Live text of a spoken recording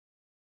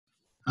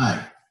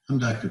Hi, I'm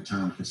Dr.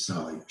 Tom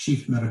Casale,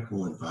 Chief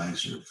Medical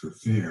Advisor for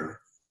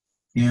FAIR,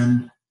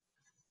 and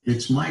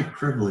it's my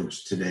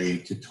privilege today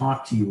to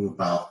talk to you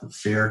about the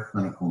FAIR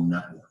Clinical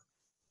Network,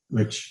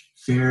 which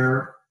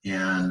FAIR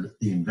and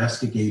the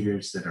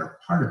investigators that are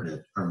part of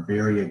it are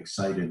very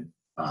excited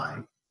by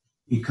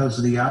because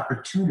of the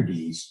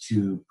opportunities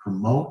to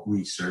promote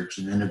research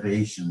and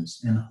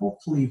innovations and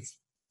hopefully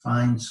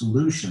find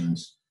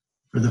solutions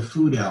for the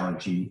food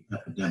allergy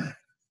epidemic.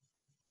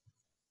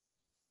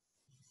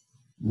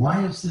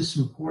 Why is this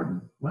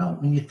important? Well,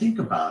 when you think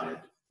about it,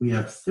 we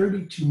have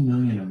 32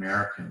 million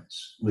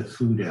Americans with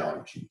food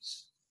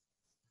allergies.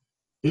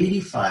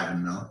 85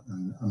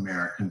 million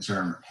Americans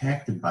are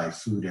impacted by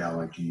food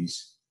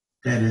allergies.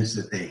 That is,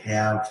 that they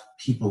have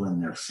people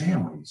in their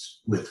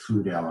families with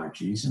food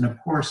allergies. And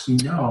of course, you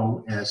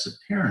know, as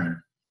a parent,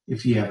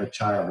 if you have a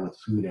child with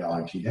food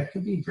allergy, that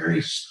can be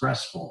very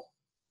stressful.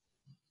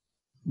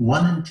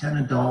 1 in 10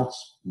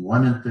 adults,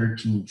 1 in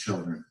 13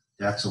 children.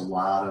 That's a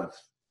lot of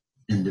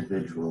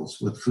individuals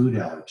with food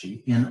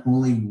allergy, and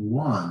only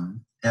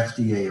one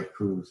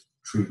FDA-approved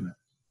treatment,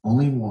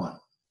 only one,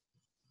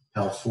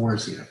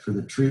 Palforzia, for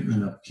the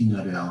treatment of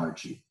peanut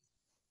allergy.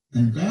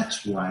 And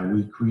that's why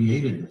we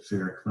created the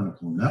FAIR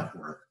Clinical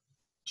Network,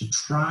 to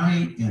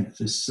try and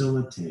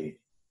facilitate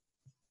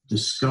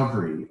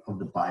discovery of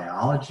the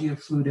biology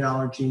of food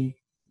allergy,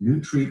 new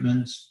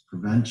treatments,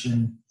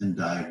 prevention, and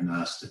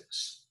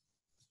diagnostics.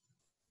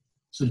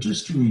 So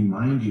just to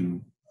remind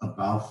you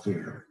about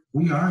FAIR,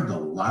 we are the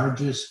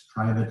largest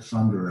private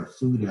funder of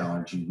food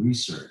allergy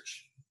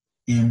research,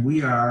 and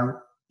we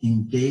are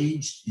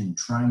engaged in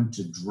trying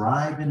to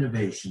drive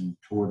innovation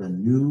toward a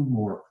new,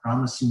 more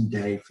promising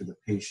day for the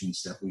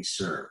patients that we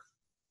serve.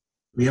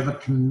 We have a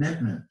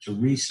commitment to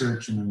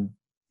research and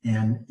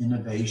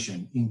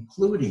innovation,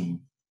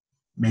 including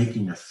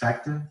making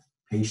effective,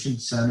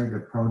 patient-centered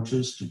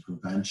approaches to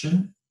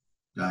prevention,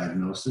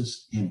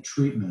 diagnosis, and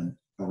treatment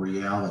a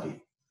reality.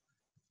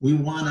 We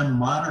want to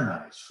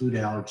modernize food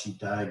allergy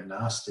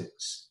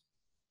diagnostics.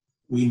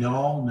 We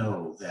all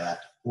know that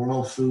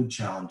oral food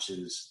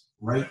challenges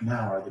right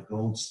now are the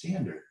gold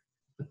standard,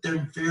 but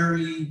they're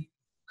very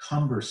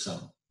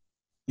cumbersome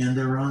and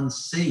they're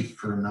unsafe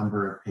for a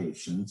number of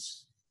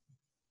patients.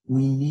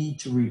 We need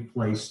to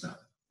replace them.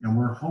 And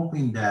we're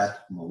hoping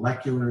that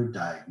molecular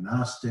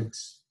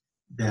diagnostics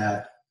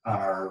that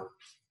are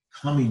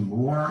coming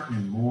more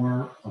and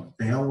more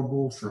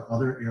available for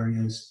other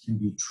areas can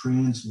be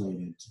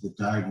translated to the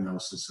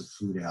diagnosis of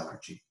food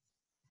allergy.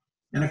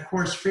 And of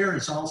course, FAIR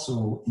is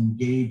also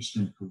engaged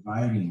in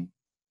providing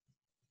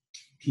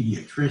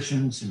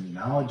pediatricians,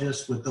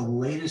 immunologists with the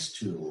latest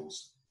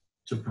tools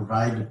to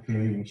provide to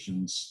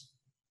patients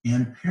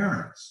and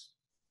parents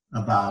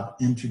about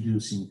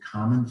introducing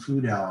common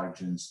food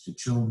allergens to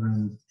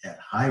children at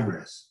high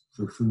risk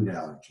for food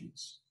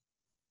allergies.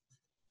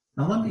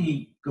 Now let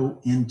me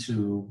go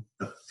into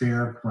the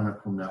FAIR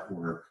Clinical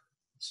Network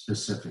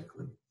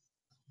specifically.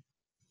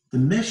 The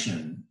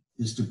mission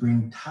is to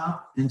bring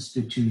top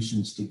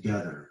institutions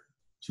together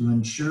to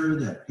ensure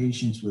that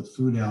patients with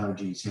food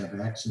allergies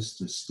have access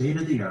to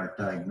state-of-the-art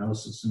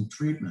diagnosis and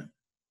treatment,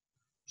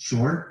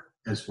 short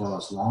as well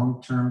as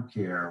long-term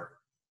care,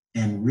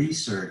 and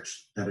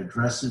research that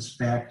addresses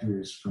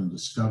factors from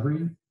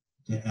discovery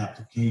to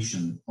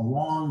application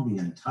along the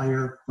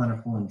entire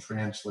clinical and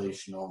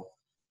translational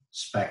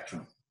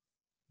spectrum.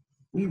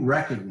 We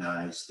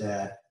recognize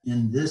that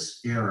in this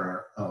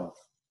era of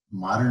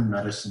modern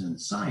medicine and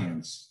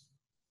science,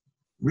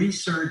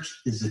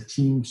 research is a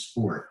team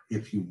sport,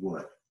 if you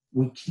would.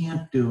 We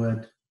can't do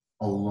it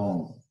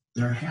alone.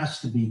 There has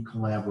to be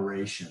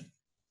collaboration.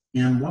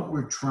 And what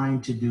we're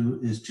trying to do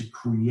is to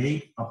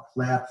create a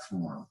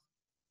platform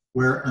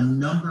where a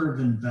number of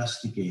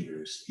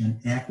investigators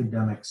and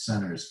academic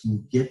centers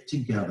can get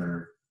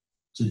together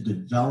to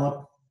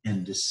develop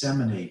and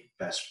disseminate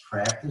best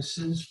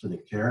practices for the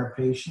care of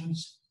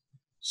patients,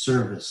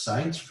 serve as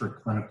sites for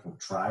clinical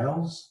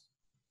trials,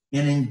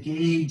 and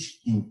engage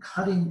in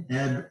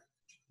cutting-edge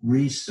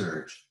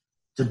research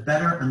to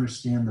better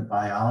understand the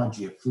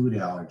biology of food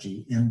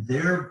allergy and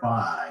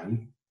thereby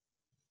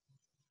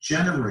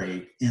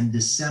generate and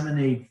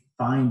disseminate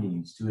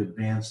findings to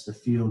advance the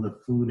field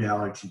of food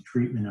allergy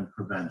treatment and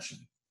prevention.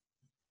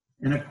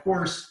 And of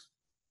course,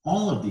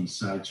 all of these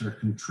sites are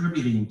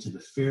contributing to the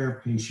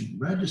FAIR Patient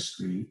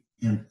Registry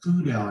and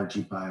food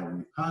allergy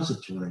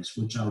biorepositories,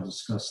 which I'll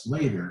discuss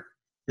later,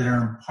 that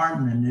are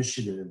important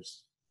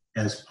initiatives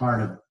as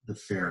part of the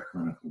FAIR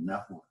Clinical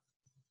Network.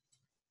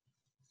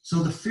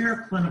 So the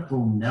FAIR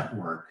Clinical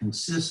Network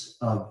consists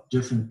of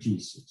different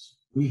pieces.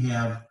 We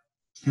have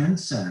 10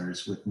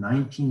 centers with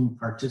 19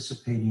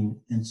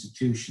 participating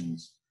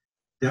institutions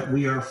that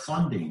we are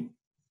funding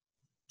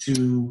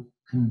to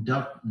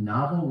conduct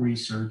novel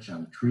research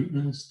on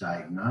treatments,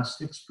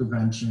 diagnostics,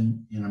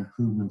 prevention, and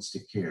improvements to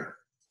care.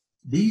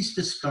 These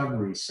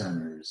discovery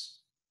centers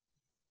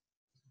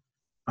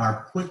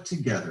are put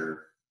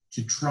together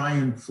to try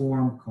and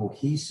form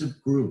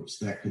cohesive groups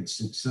that could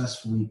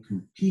successfully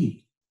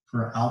compete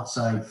for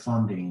outside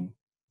funding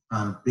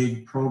on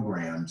big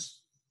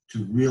programs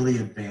to really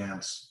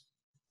advance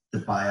the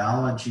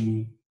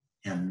biology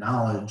and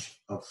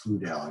knowledge of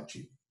food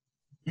allergy.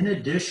 In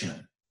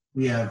addition,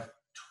 we have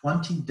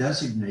 20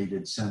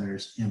 designated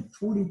centers and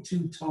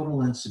 42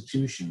 total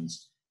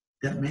institutions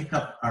that make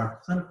up our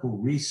clinical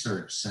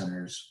research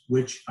centers,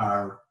 which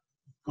are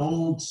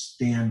gold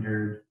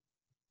standard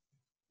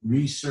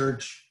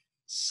research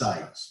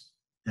sites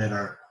that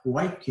are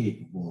quite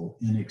capable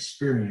and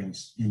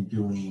experienced in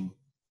doing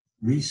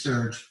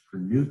research for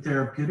new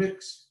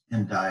therapeutics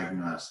and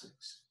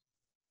diagnostics.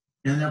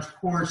 And of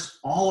course,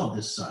 all of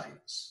the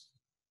sites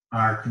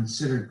are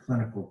considered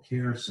clinical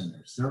care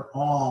centers. They're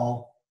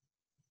all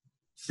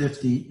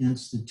 50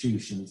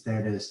 institutions,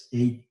 that is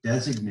 8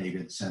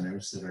 designated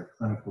centers that are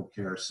clinical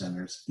care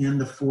centers, and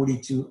the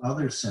 42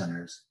 other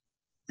centers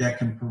that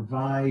can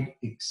provide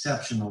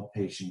exceptional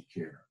patient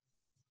care.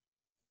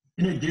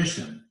 In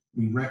addition,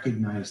 we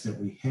recognize that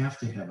we have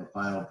to have a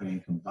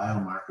biobank and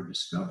biomarker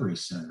discovery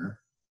center,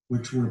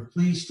 which we're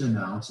pleased to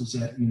announce is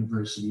at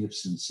University of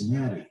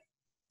Cincinnati.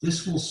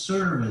 This will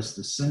serve as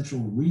the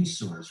central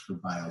resource for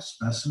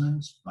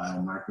biospecimens,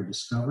 biomarker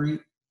discovery,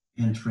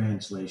 and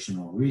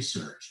translational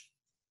research.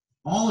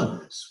 All of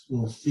this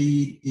will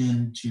feed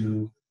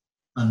into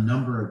a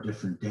number of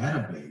different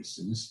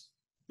databases,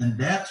 and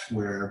that's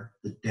where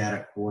the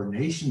Data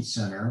Coordination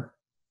Center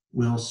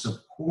will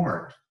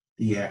support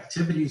the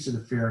activities of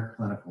the FAIR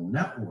Clinical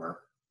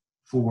Network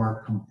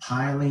for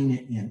compiling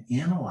and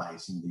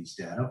analyzing these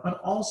data, but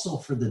also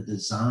for the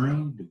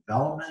design,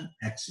 development,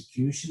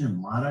 execution, and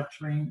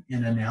monitoring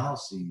and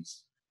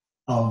analyses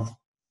of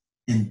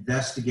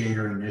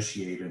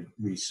investigator-initiated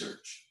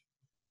research.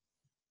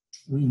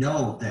 We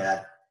know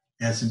that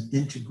as an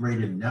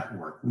integrated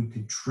network, we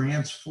could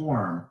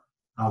transform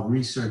how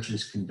research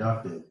is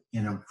conducted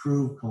and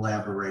improve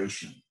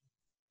collaboration.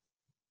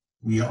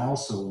 We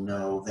also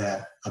know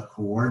that a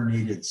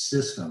coordinated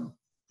system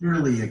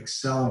really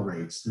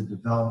accelerates the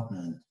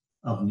development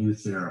of new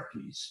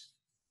therapies.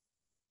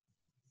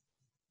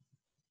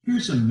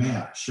 Here's a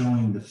map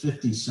showing the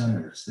 50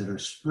 centers that are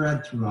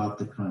spread throughout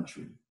the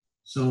country.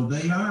 So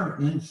they are,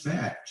 in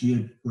fact,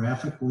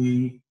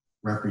 geographically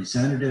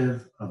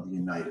representative of the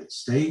United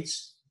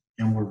States,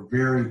 and we're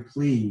very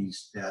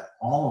pleased that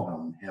all of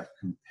them have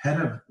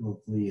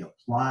competitively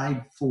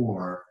applied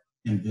for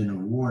and been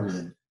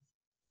awarded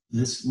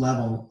this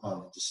level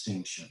of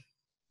distinction.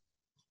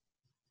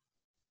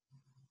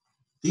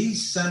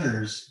 These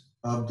centers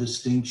of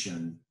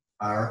distinction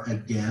are,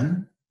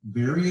 again,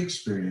 very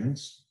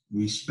experienced,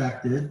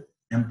 respected,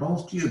 and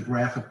both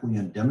geographically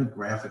and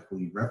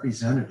demographically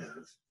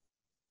representative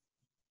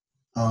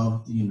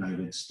of the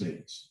United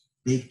States.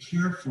 They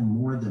care for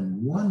more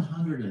than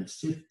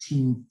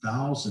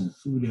 115,000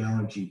 food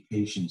allergy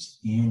patients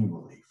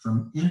annually,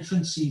 from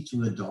infancy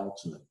to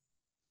adulthood.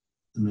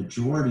 The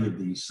majority of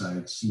these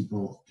sites see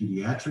both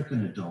pediatric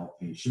and adult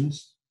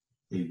patients.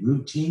 They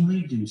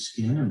routinely do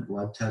skin and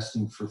blood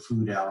testing for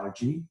food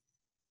allergy.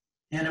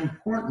 And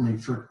importantly,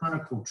 for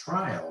clinical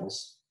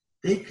trials,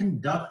 they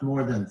conduct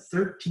more than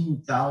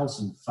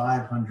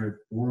 13,500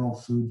 oral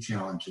food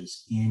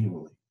challenges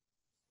annually.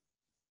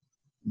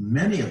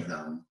 Many of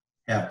them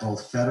have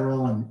both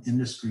federal and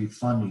industry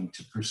funding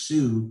to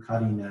pursue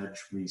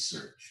cutting-edge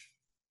research.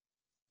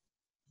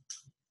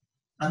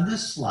 On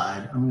this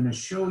slide, I'm going to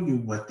show you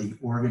what the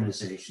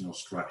organizational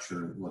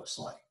structure looks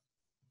like.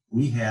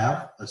 We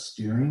have a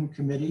steering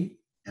committee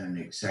and an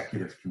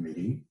executive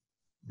committee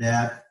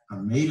that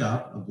are made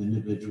up of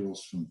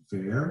individuals from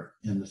FAIR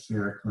and the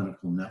FAIR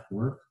Clinical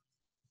Network,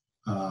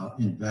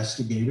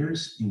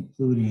 investigators,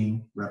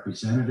 including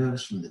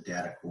representatives from the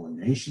Data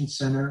Coordination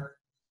Center,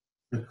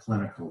 the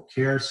Clinical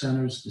Care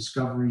Centers,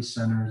 Discovery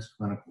Centers,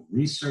 Clinical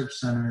Research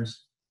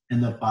Centers,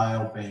 and the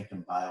Biobank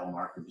and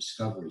Biomarker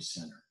Discovery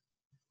Center.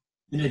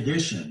 In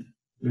addition,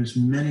 there's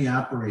many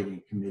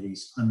operating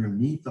committees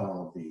underneath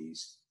all of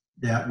these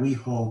that we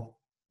hope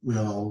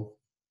will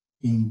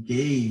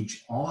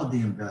engage all of the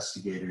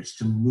investigators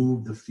to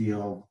move the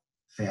field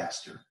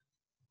faster.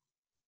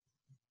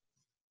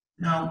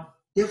 Now,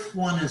 if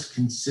one is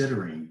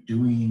considering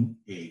doing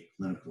a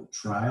clinical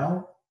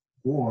trial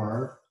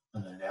or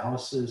an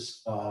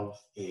analysis of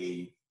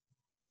a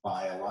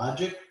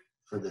biologic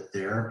for the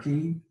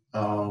therapy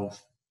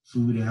of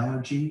food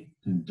allergy,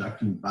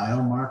 conducting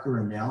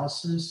biomarker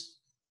analysis,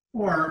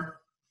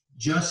 or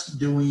just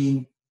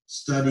doing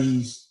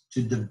studies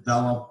to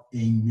develop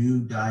a new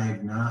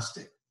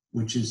diagnostic,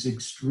 which is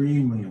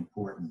extremely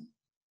important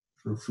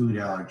for food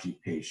allergy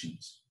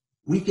patients.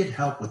 We could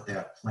help with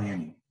that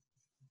planning.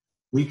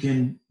 We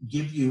can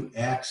give you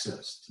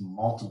access to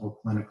multiple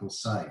clinical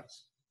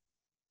sites.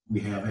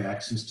 We have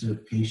access to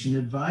patient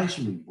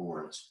advisory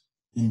boards.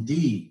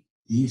 Indeed,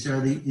 these are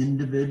the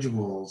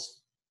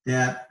individuals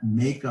that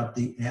make up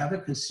the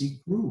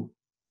advocacy group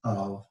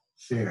of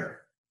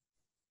FAIR.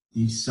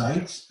 These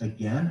sites,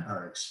 again,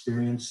 are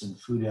experienced in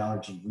food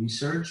allergy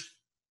research.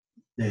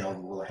 They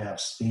will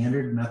have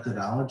standard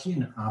methodology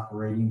and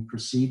operating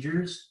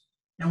procedures,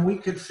 and we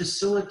could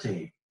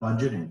facilitate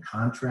budget and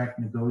contract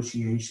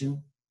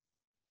negotiation.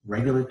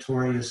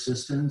 regulatory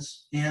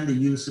assistance, and the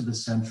use of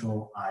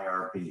essential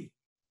IRB.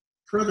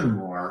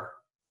 Furthermore,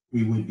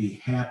 we would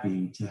be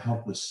happy to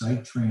help with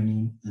site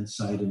training and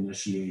site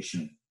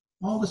initiation,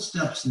 all the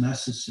steps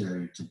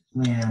necessary to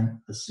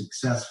plan a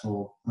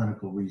successful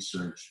clinical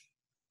research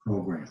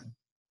program.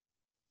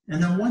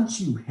 And then once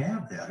you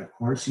have that, of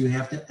course, you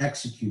have to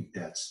execute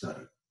that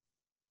study.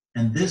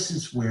 And this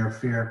is where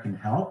FAIR can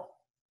help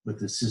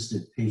with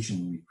assisted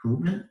patient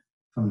recruitment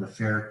from the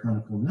FAIR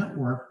Clinical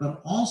Network,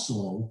 but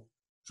also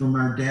from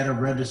our data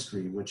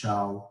registry, which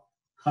I'll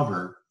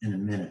cover in a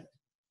minute.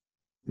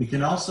 We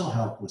can also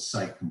help with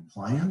site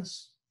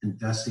compliance,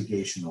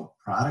 investigational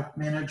product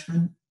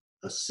management,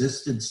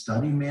 assisted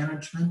study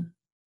management,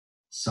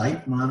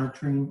 site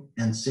monitoring,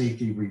 and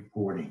safety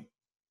reporting.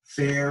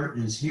 FAIR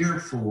is here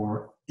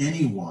for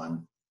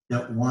anyone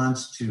that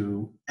wants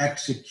to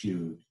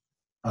execute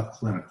a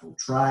clinical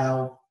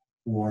trial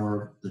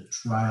or the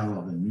trial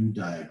of a new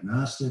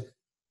diagnostic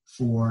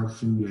for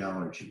food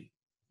allergy.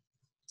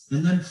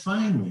 And then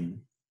finally,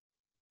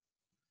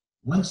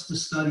 once the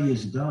study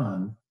is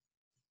done,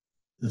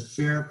 the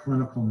FAIR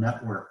Clinical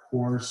Network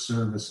core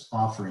service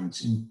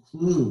offerings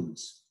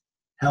includes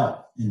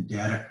help in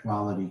data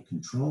quality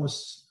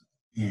controls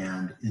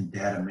and in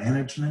data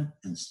management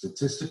and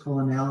statistical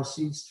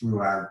analyses through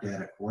our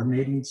data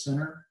coordinating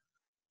center,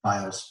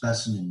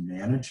 biospecimen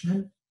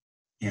management,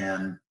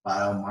 and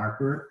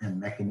biomarker and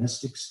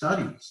mechanistic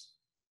studies,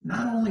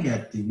 not only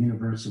at the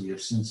University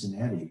of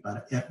Cincinnati,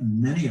 but at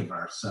many of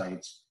our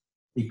sites,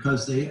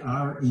 because they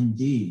are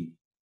indeed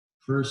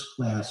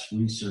first-class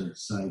research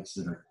sites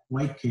that are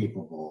quite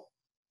capable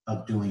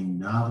of doing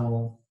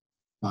novel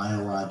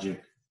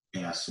biologic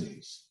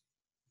assays.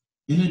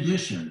 In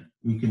addition,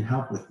 we can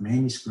help with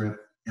manuscript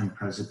and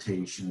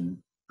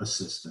presentation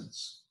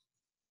assistance.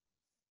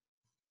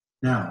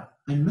 Now,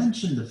 I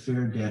mentioned the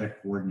FAIR Data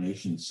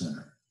Coordination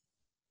Center.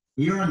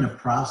 We are in the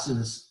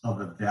process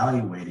of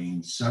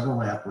evaluating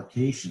several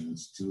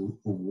applications to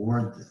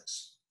award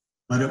this,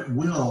 but it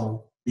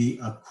will be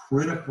a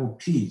critical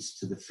piece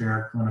to the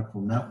FAIR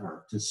Clinical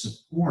Network to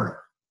support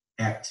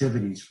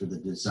activities for the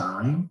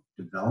design,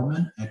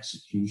 development,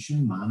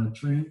 execution,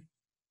 monitoring,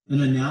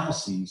 and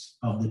analyses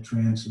of the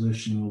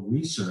translational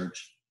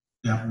research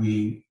that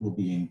we will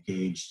be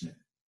engaged in.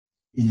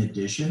 In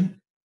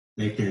addition,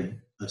 they could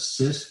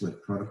assist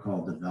with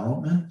protocol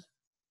development,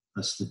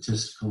 a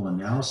statistical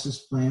analysis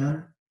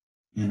plan,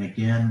 and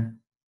again,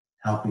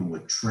 helping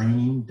with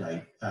training,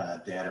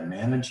 data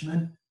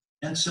management,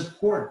 and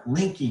support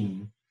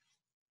linking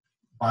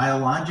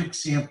biologic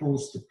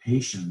samples to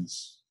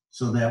patients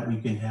so that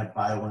we can have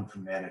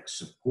bioinformatics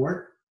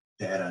support,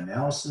 data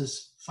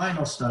analysis,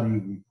 final study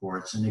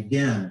reports, and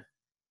again,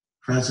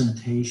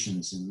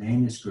 presentations and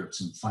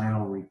manuscripts and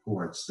final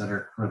reports that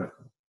are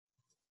critical.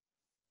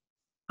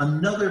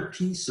 Another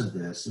piece of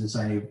this, as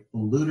I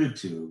alluded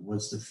to,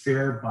 was the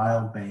FAIR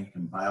Biobank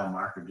and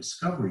Biomarker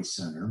Discovery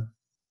Center,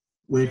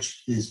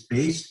 which is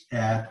based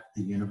at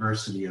the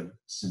University of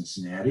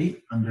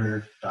Cincinnati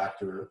under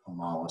Dr.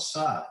 Amal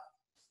Assad.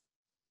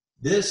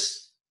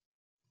 This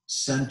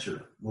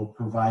center will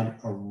provide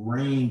a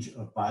range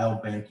of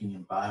biobanking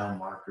and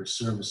biomarker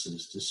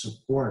services to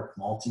support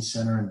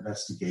multi-center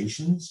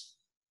investigations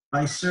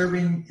by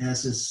serving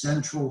as a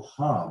central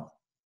hub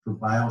for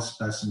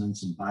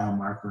biospecimens and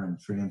biomarker and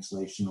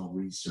translational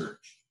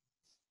research.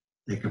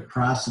 They could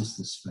process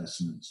the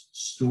specimens,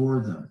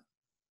 store them,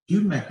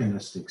 do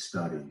mechanistic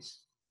studies,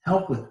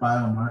 help with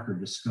biomarker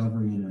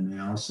discovery and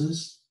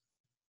analysis,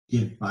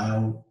 give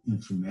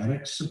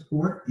bioinformatics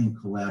support in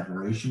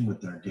collaboration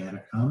with our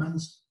data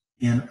commons,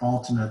 and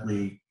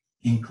ultimately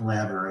in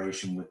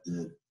collaboration with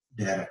the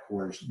Data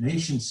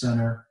Coordination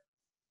Center,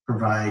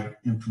 provide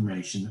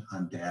information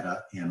on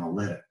data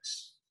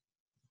analytics.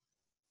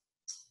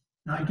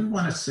 Now, I do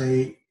want to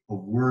say a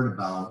word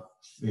about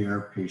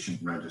FAIR Patient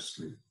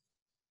Registry.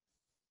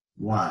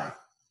 Why?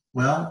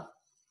 Well,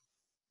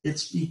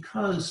 it's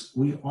because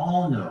we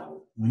all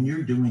know when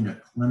you're doing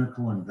a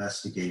clinical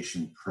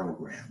investigation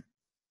program,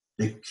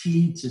 the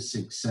key to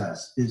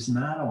success is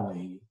not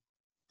only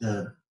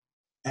the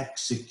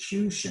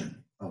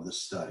execution of the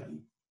study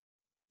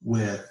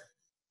with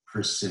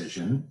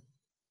precision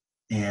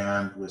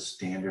and with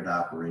standard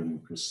operating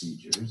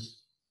procedures,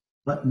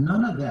 but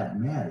none of that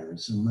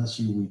matters unless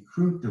you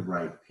recruit the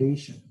right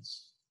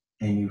patients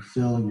and you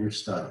fill your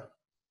study.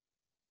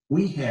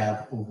 We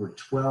have over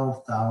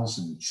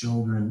 12,000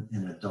 children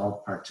and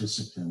adult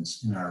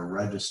participants in our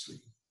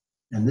registry,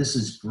 and this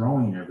is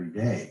growing every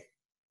day.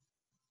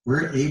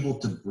 We're able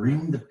to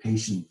bring the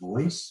patient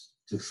voice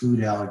to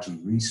food allergy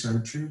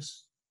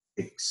researchers,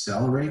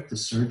 accelerate the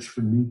search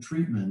for new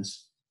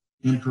treatments,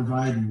 and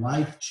provide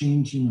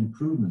life-changing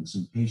improvements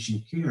in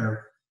patient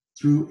care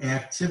through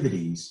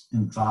activities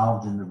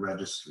involved in the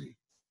registry.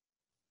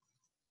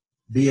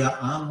 Via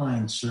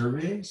online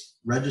surveys,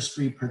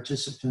 registry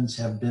participants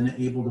have been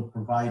able to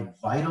provide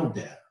vital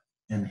data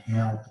and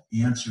help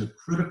answer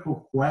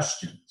critical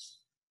questions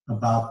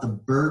about the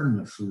burden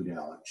of food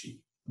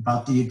allergy,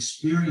 about the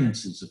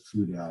experiences of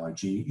food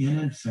allergy, and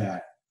in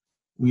fact,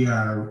 we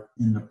are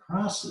in the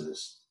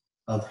process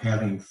of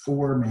having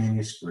 4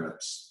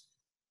 manuscripts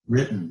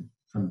written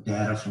from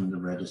data from the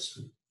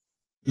registry.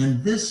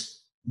 And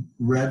this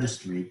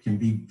registry can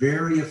be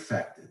very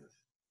effective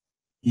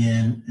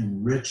in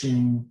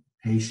enriching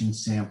patient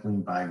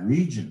sampling by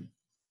region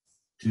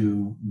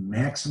to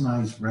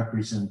maximize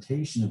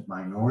representation of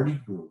minority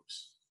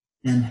groups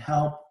and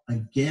help,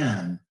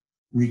 again,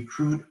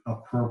 recruit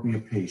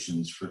appropriate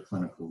patients for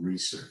clinical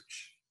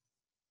research.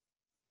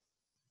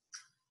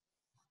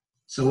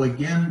 So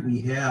again,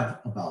 we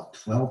have about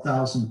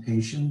 12,000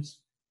 patients,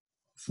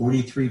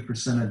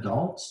 43%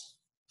 adults,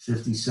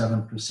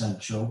 57%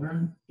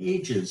 children,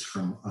 ages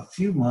from a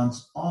few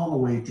months all the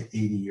way to 80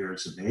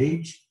 years of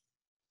age,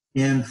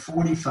 and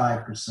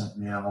 45%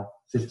 male,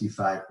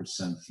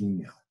 55%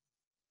 female.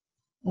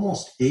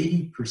 Almost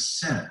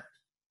 80%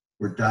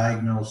 were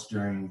diagnosed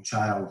during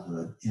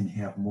childhood and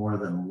have more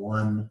than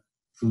one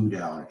food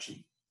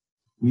allergy.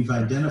 We've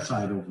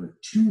identified over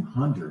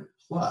 200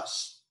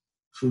 plus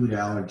food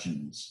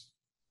allergens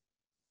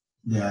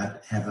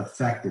that have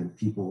affected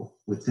people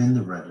within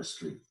the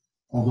registry,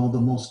 although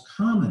the most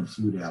common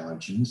food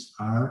allergens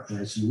are,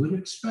 as you would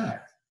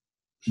expect,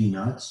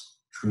 peanuts,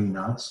 tree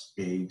nuts,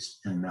 eggs,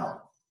 and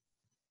milk.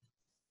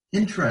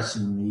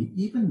 Interestingly,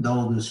 even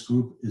though this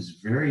group is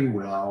very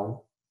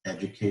well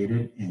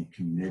educated and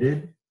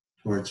committed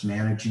towards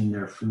managing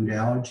their food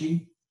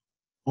allergy,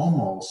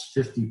 almost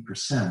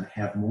 50%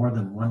 have more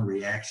than one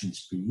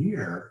reactions per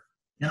year,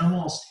 and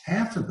almost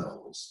half of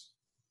those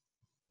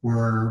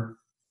were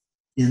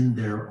in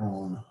their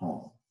own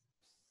home.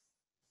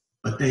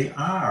 But they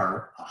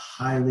are a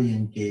highly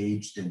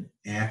engaged and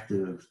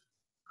active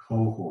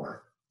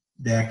cohort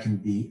that can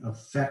be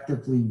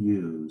effectively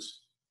used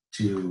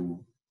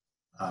to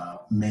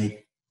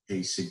make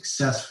a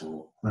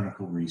successful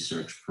clinical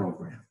research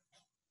program.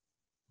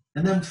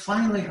 And then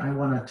finally, I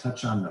want to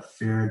touch on the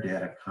FAIR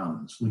Data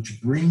Commons,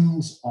 which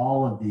brings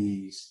all of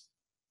these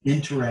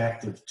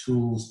interactive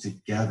tools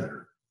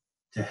together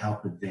to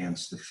help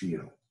advance the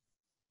field.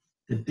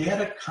 The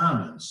Data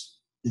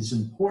Commons is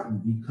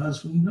important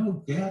because we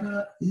know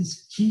data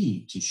is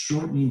key to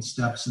shortening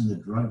steps in the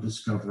drug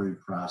discovery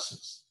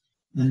process.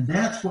 And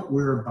that's what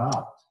we're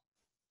about.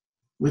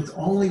 With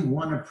only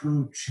one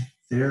approved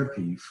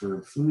therapy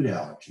for food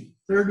allergy,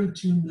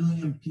 32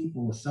 million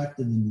people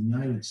affected in the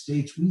United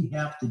States, we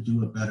have to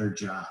do a better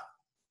job.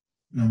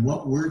 And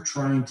what we're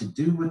trying to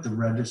do with the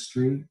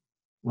registry,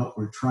 what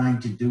we're trying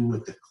to do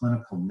with the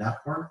clinical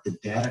network, the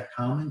data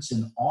commons,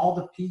 and all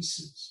the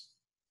pieces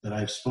that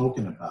I've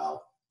spoken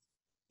about,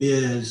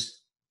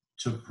 is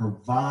to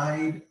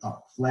provide a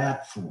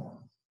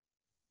platform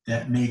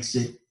that makes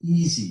it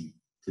easy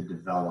to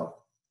develop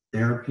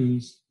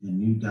therapies and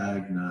new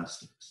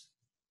diagnostics.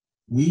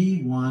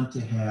 We want to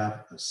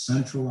have a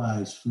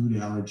centralized food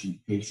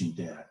allergy patient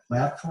data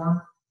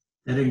platform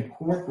that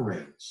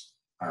incorporates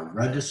our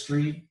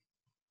registry,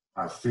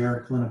 our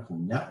FAIR clinical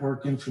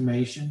network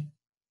information,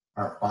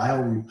 our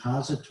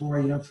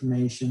biorepository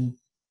information,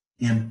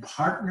 and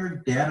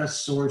partner data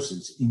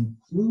sources,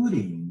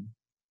 including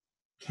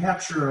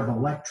capture of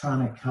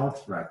electronic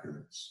health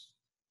records,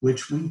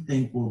 which we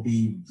think will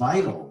be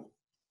vital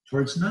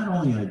towards not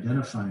only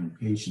identifying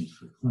patients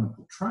for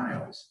clinical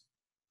trials,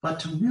 but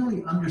to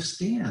really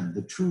understand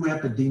the true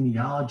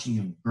epidemiology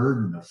and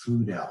burden of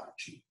food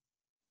allergy.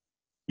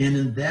 And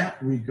in that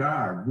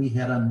regard, we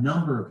had a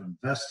number of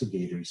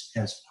investigators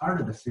as part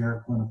of the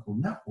FAIR Clinical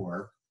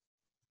Network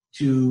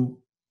to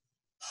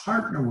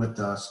partner with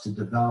us to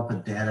develop a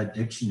data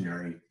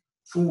dictionary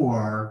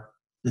for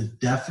the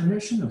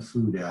definition of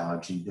food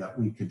allergy that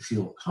we could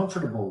feel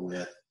comfortable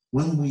with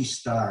when we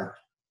start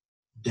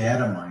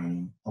data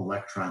mining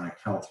electronic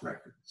health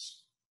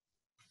records.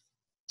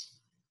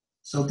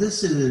 So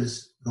this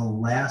is the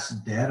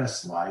last data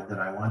slide that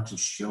I want to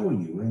show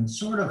you, and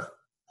sort of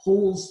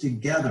pulls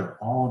together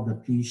all of the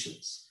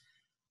pieces.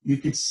 You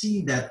could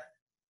see that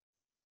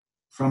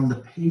from the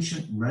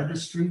patient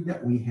registry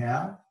that we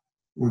have,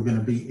 we're going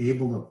to be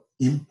able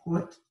to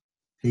input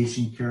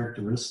patient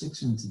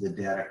characteristics into the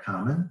data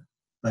common.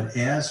 But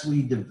as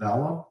we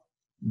develop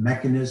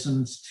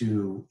mechanisms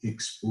to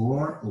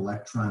explore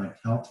electronic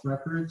health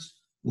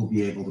records, we'll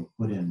be able to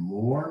put in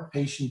more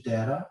patient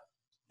data.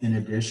 In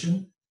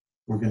addition,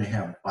 we're going to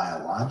have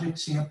biologic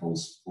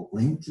samples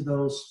linked to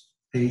those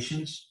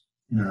patients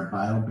in our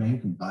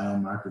biobank and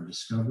biomarker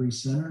discovery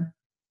center.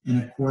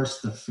 And of course,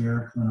 the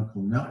FAIR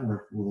Clinical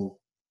Network will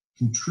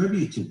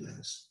contribute to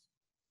this.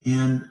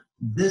 And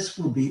this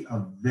will be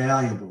a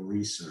valuable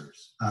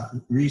resource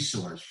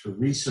for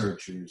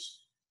researchers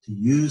to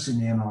use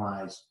and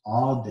analyze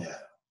all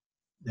data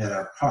that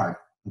are part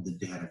of the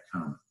data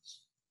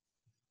commons.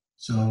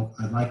 So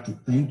I'd like to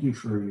thank you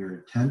for your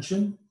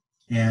attention.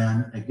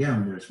 And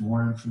again, there's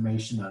more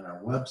information on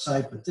our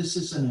website, but this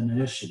is an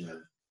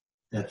initiative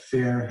that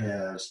FAIR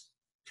has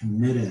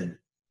committed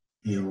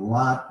a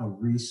lot of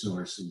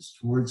resources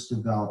towards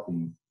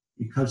developing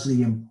because of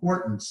the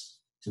importance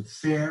to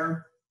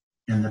FAIR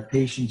and the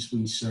patients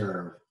we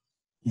serve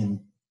in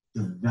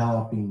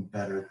developing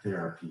better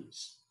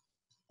therapies.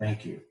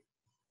 Thank you.